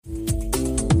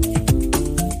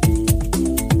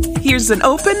Here's an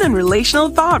open and relational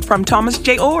thought from Thomas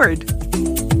J. Oord.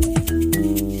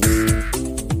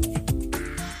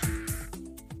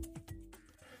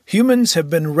 Humans have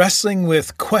been wrestling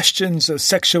with questions of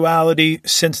sexuality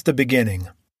since the beginning.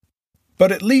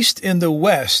 But at least in the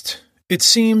West, it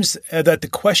seems that the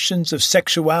questions of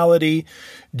sexuality,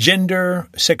 gender,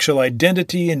 sexual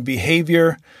identity, and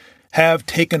behavior have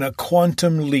taken a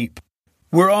quantum leap.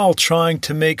 We're all trying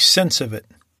to make sense of it.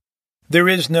 There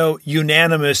is no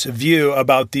unanimous view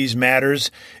about these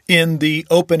matters in the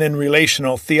open and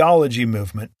relational theology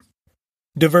movement.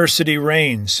 Diversity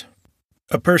reigns.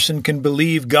 A person can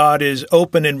believe God is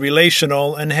open and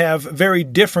relational and have very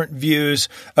different views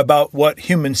about what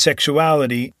human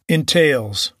sexuality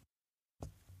entails.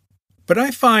 But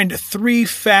I find three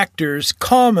factors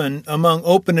common among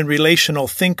open and relational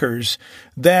thinkers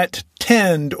that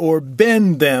tend or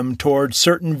bend them toward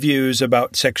certain views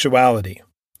about sexuality.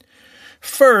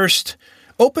 First,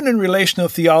 open and relational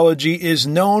theology is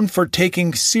known for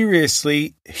taking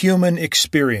seriously human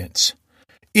experience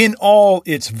in all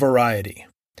its variety.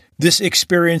 This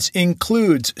experience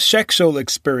includes sexual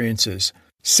experiences,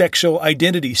 sexual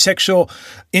identity, sexual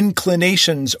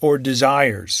inclinations or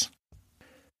desires.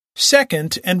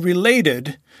 Second, and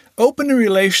related, open and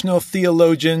relational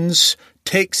theologians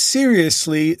take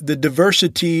seriously the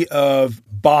diversity of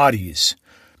bodies,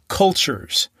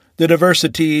 cultures, the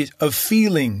diversity of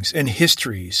feelings and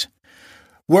histories.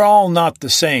 We're all not the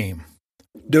same.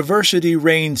 Diversity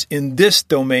reigns in this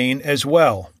domain as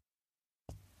well.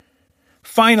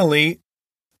 Finally,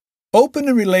 open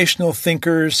and relational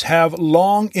thinkers have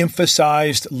long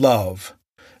emphasized love,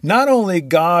 not only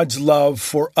God's love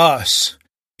for us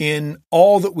in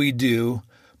all that we do,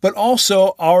 but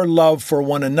also our love for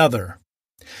one another.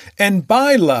 And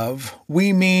by love,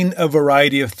 we mean a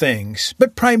variety of things,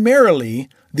 but primarily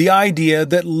the idea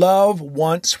that love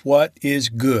wants what is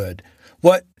good,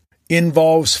 what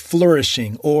involves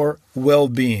flourishing or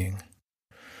well-being.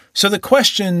 So the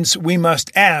questions we must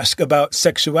ask about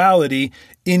sexuality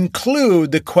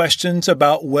include the questions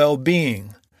about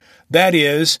well-being. That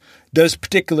is, does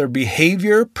particular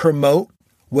behavior promote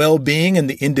well-being in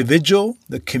the individual,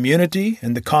 the community,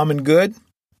 and the common good?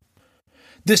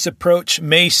 This approach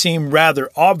may seem rather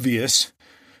obvious,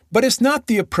 but it's not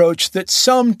the approach that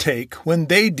some take when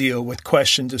they deal with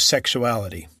questions of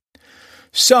sexuality.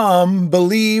 Some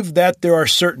believe that there are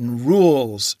certain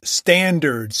rules,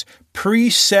 standards,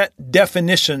 preset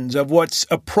definitions of what's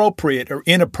appropriate or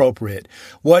inappropriate,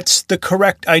 what's the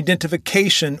correct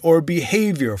identification or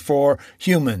behavior for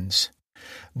humans.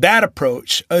 That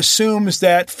approach assumes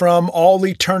that from all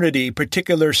eternity,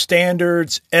 particular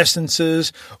standards,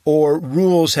 essences, or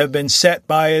rules have been set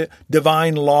by a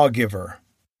divine lawgiver.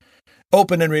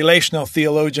 Open and relational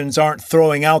theologians aren't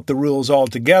throwing out the rules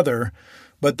altogether,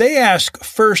 but they ask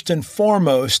first and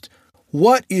foremost,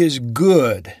 what is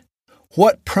good?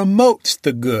 What promotes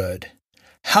the good?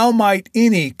 How might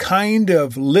any kind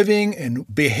of living and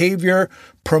behavior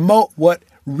promote what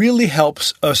really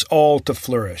helps us all to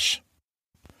flourish?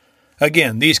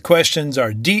 Again, these questions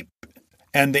are deep,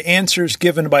 and the answers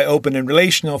given by open and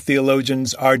relational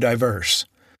theologians are diverse.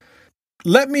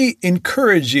 Let me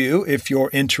encourage you, if you're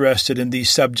interested in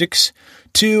these subjects,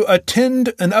 to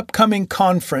attend an upcoming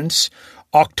conference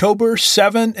October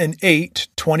 7 and 8,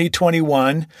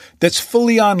 2021, that's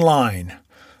fully online.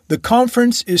 The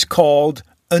conference is called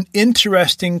An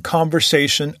Interesting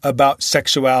Conversation About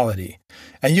Sexuality,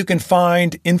 and you can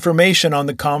find information on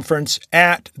the conference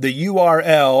at the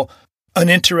URL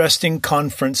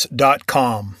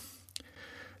aninterestingconference.com.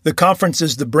 The conference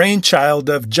is the brainchild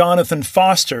of Jonathan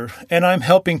Foster, and I'm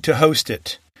helping to host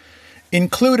it.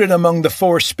 Included among the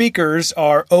 4 speakers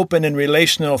are open and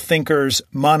relational thinkers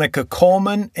Monica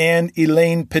Coleman and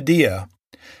Elaine Padilla,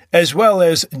 as well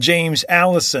as James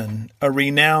Allison, a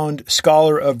renowned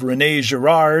scholar of René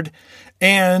Girard,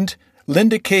 and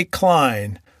Linda K.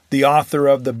 Klein, the author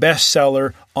of the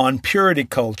bestseller On Purity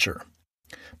Culture.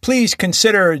 Please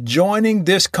consider joining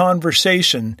this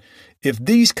conversation if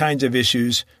these kinds of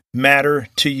issues matter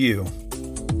to you.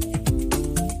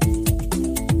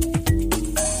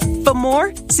 For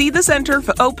more, see the Center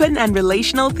for Open and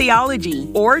Relational Theology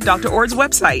or Dr. Oord's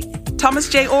website,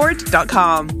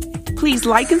 thomasjoord.com. Please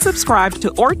like and subscribe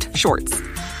to Oord Shorts.